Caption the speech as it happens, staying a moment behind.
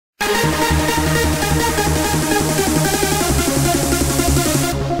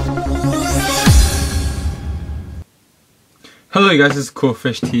Hello you guys, this is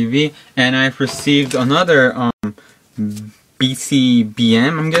CoolFishTV, and I've received another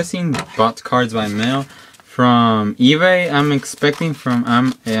BCBM, I'm guessing, bought cards by mail from eBay. I'm expecting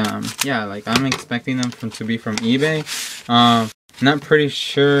them to be from eBay. Not pretty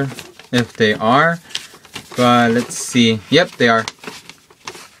sure if they are, but let's see. Yep, they are.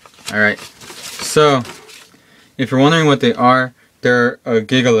 Alright, so if you're wondering what they are, they're a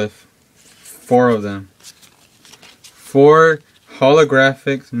Gigalith. 4 of them. 4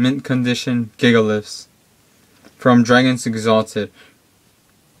 Holographic Mint Condition Gigaliths from Dragons Exalted.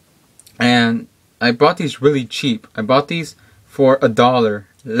 And I bought these really cheap. I bought these for $1,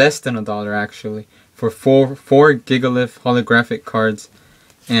 less than $1 actually, for four Gigalith holographic cards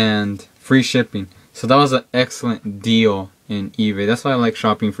and free shipping. So that was an excellent deal in eBay. That's why I like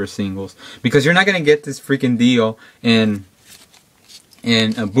shopping for singles, because you're not gonna get this freaking deal in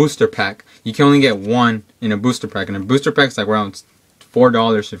a booster pack. You can only get one in a booster pack, and a booster pack is like around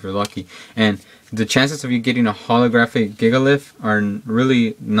 $4 if you're lucky, and the chances of you getting a holographic Gigalith are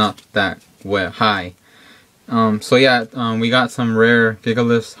really not that high. So yeah, we got some rare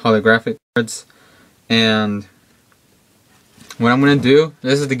Gigalith holographic cards, and what I'm gonna do,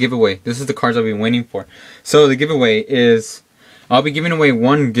 this is the giveaway. This is the cards I've been waiting for. So the giveaway is, I'll be giving away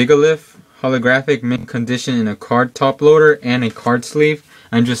 1 Gigalith holographic mint condition in a card top loader and a card sleeve.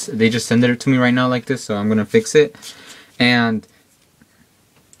 They just sent it to me right now like this, so I'm gonna fix it. And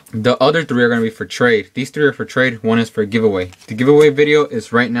the other 3 are gonna be for trade. These 3 are for trade, 1 is for giveaway. The giveaway video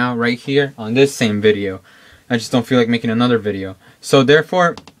is right now, right here on this same video. I just don't feel like making another video. So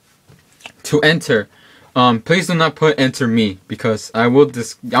therefore, to enter, please do not put enter me, because I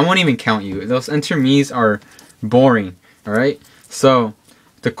won't even count you. Those enter me's are boring. Alright? So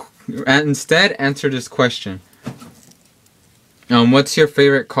instead answer this question. What's your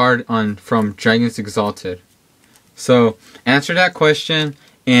favorite card from Dragons Exalted? So answer that question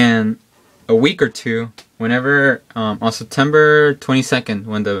in a week or 2, whenever on September 22nd,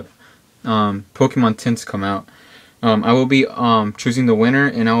 when the Pokemon tints come out. I will be choosing the winner,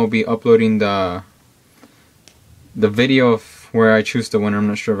 and I will be uploading the video of where I choose the winner. I'm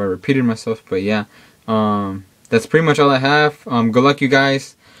not sure if I repeated myself, but yeah, that's pretty much all I have. Good luck, you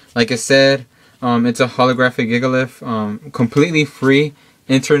guys. Like I said, it's a holographic Gigalith, completely free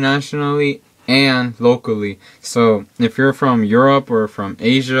internationally and locally. So if you're from Europe or from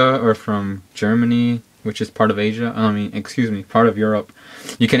Asia or from Germany, which is part of Asia, part of Europe,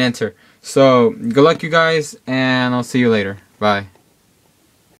 you can enter. So good luck, you guys, and I'll see you later. Bye.